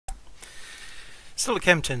Still at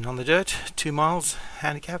Kempton on the dirt, 2 miles,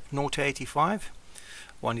 handicap 0 to 85.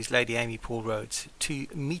 1 is Lady Amy, Paul Rhodes. 2,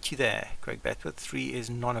 Meet You There, Greg Betfred. 3 is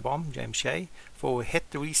Nonabomb, James Shea. 4,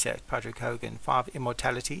 Hit the Reset, Patrick Hogan. 5,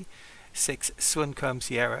 Immortality. 6, Swincombe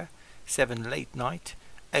Sierra. 7, Late Night.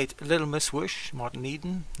 8, Little Miss Wish, Martin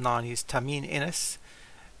Eden. 9 is Tameen Innes.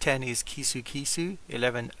 10 is Kisu Kisu.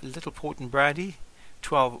 11, Little Port and Brady.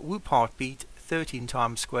 12, Whoop Heartbeat. 13,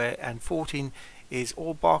 Times Square. And 14 is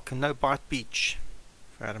All Bark and No Bite Beach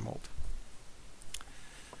for Adam Holt.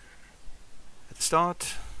 At the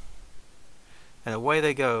start, and away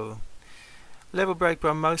they go. Level break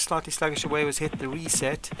by most, slightly sluggish away was Hit the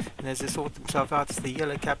Reset, and as they sort themselves out, it's the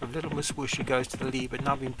yellow cap of Little Miss Wish who goes to the lead, but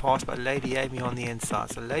now being passed by Lady Amy on the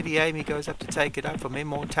inside. So Lady Amy goes up to take it up from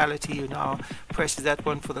Immortality, who now presses that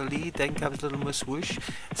one for the lead. Then comes Little Miss Wish,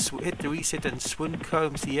 Hit the Reset, and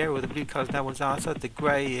Swincombe Sierra with the blue colours. That one's outside. The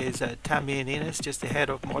grey is Tammy and Innes, just ahead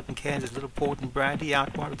of Martin Kansas, Little Port and Brandy.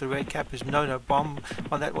 Out wide with the red cap is No Bomb.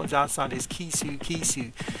 On that one's outside is Kisu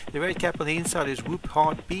Kisu. The red cap on the inside is Whoop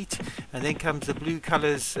Heartbeat, and then comes the blue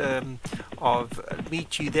colours of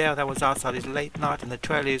Meet You There. That one's outside is Late Night, and the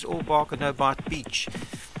trailer is All Bark and No Bite Beach.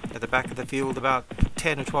 At the back of the field, about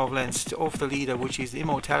 10 or 12 lengths off the leader, which is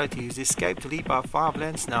Immortality, who's escaped to lead by 5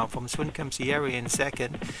 lengths now from Swincombe Sierra in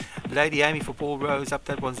second. Lady Amy for Paul Rose, up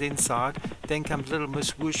that one's inside. Then comes Little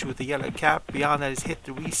Miss Whoosh with the yellow cap. Beyond that is Hit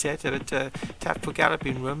the Reset, but tapped for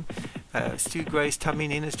galloping room. Stu Gray's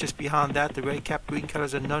Tameen Innes just behind that. The red cap, green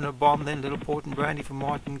colours are No Bomb. Then Little Port and Brandy for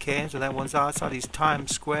Martin Cairns. And that one's outside is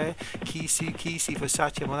Times Square. Kisu Kisi for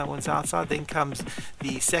Satcham. Well, that one's outside. Then comes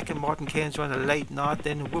the second Martin Cairns runner, Late Night.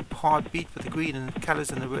 Then Whoop Heartbeat with the green and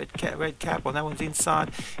colours and the red cap. On that one's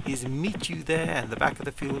inside is Meet You There. And the back of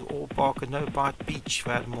the field, All Bark and No Bite Beach for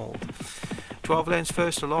Adam Holt. 12 lengths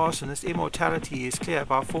first to last, and this Immortality is clear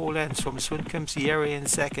by 4 lengths from Swincombe Sierra in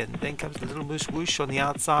second. Then comes the Little Moose Whoosh on the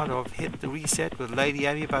outside of Hit the Reset with Lady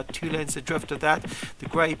Amy about 2 lengths adrift of that. The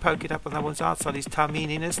grey poking up on that one's outside is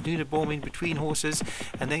Tameen Innes. Nunaborm in between horses,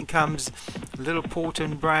 and then comes Little Port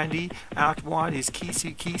and Brandy. Out wide is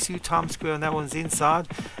Kisu Kisu. Times Square on that one's inside.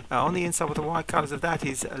 On the inside with the white colours of that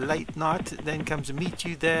is Late Night. Then comes Meet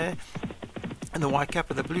You There. And the white cap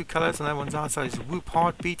with the blue colours, and that one's outside is Whoop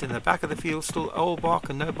Heartbeat, and the back of the field still Old Bark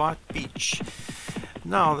and No Bite Beach.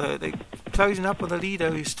 Now they're closing up with the leader,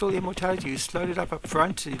 who's still Immortality, who's slowed it up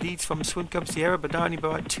front. He leads from Swincombe Sierra, but only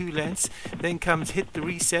by 2 lengths. Then comes Hit the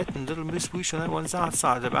Reset and Little Miss Whoosh on that one's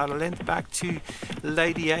outside, about a length back to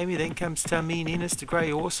Lady Amy. Then comes Tameen Innes, the grey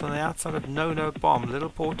horse, on the outside of No Bomb. Little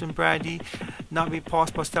Port and Brandy now being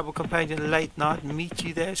passed by stable companion Late Night. Meet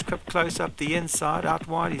You There, it's crept close up the inside. Out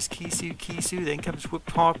wide is Kisu Kisu. Then comes Whoop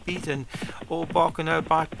Heartbeat, and All Bark and No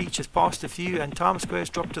Bite Beach has passed a few, and Times Square's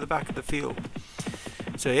dropped to the back of the field.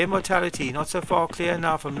 So Immortality not so far clear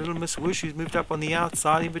now from Little Miss Whoosh, who's moved up on the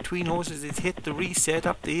outside. In between horses is Hit the Reset.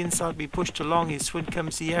 Up the inside, be pushed along is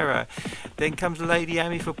Swincombe Sierra. Then comes Lady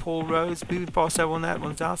Amy for Paul Rhodes. Moving past over on that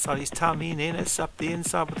one's outside is Tameen Innes. Up the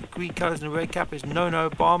inside with the green colours and the red cap is No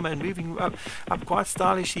Bomb. And moving up quite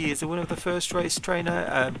stylishly is the winner of the first race,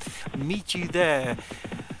 trainer Meet You There.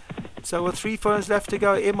 So with 3 furlongs left to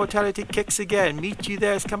go, Immortality kicks again. Meet You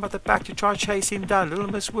There has come at the back to try and chase him down. Little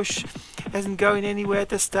Miss Whoosh isn't going anywhere at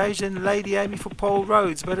this stage, and Lady Amy for Paul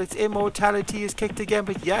Rhodes, but it's Immortality is kicked again.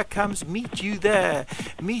 But here comes Meet You There.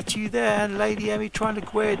 Meet You There, and Lady Amy trying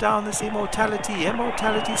to wear down this Immortality.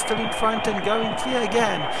 Immortality still in front and going clear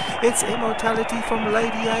again. It's Immortality from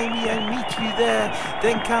Lady Amy and Meet You There.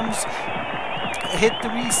 Then comes Hit the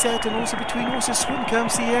Reset, and also between horses Swincombe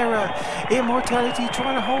Sierra. Immortality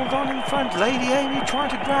trying to hold on in front. Lady Amy trying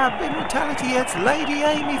to grab Immortality. It's Lady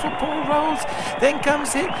Amy for Paul Rhodes. Then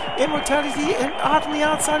comes Immortality, and out on the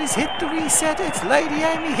outside is Hit the Reset. It's Lady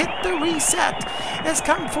Amy. Hit the Reset has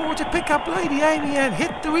come forward to pick up Lady Amy, and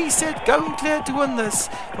Hit the Reset going clear to win this.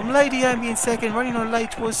 From Lady Amy in second, running on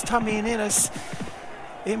late was Tameen Innes.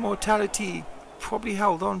 Immortality probably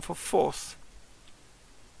held on for 4th.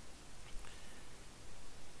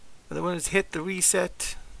 But the winners Hit the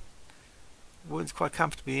Reset. Wins quite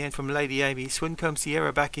comfortably in from Lady Amy. Swincombe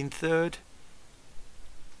Sierra back in 3rd.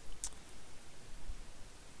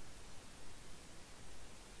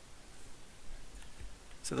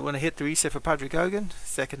 So the winner Hit the Reset for Patrick Hogan.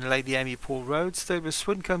 2nd, Lady Amy, Paul Rhodes. 3rd was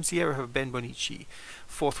Swincombe Sierra for Ben Bonici.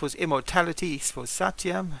 4th was Immortality for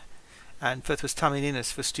Satyam. And 5th was Tameen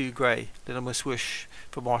Innes for Stu Gray. Little Miss Whoosh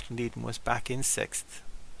for Martin Eden was back in 6th.